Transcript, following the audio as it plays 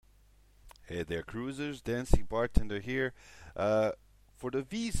Hey there, cruisers. Dancing bartender here. For the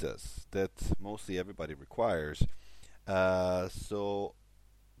visas that mostly everybody requires, so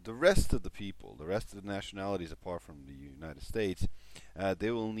the rest of the people, the rest of the nationalities apart from the United States, they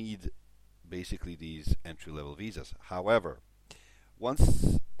will need basically these entry level visas. However,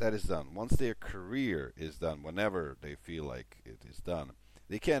 once that is done, once their career is done, whenever they feel like it is done,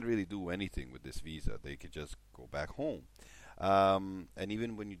 they can't really do anything with this visa. They could just go back home. And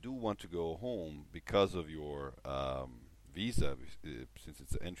even when you do want to go home because of your visa, since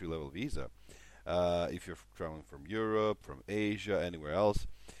it's an entry level visa, if you're traveling from Europe, from Asia, anywhere else,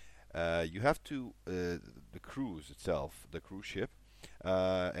 you have to the cruise itself, the cruise ship,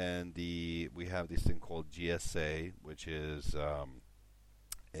 and the we have this thing called GSA, which is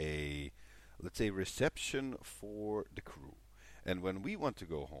a let's say reception for the crew. And when we want to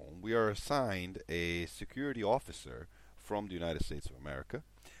go home, we are assigned a security officer from the United States of America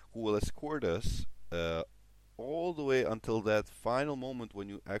who will escort us all the way until that final moment when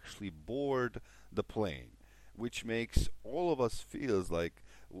you actually board the plane, which makes all of us feels like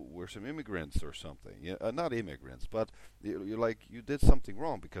we're some immigrants or something. Yeah, not immigrants, but you're like you did something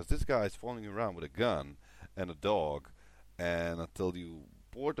wrong because this guy is following you around with a gun and a dog, and until you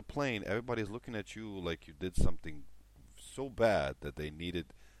board the plane, everybody's looking at you like you did something so bad that they needed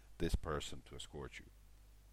this person to escort you.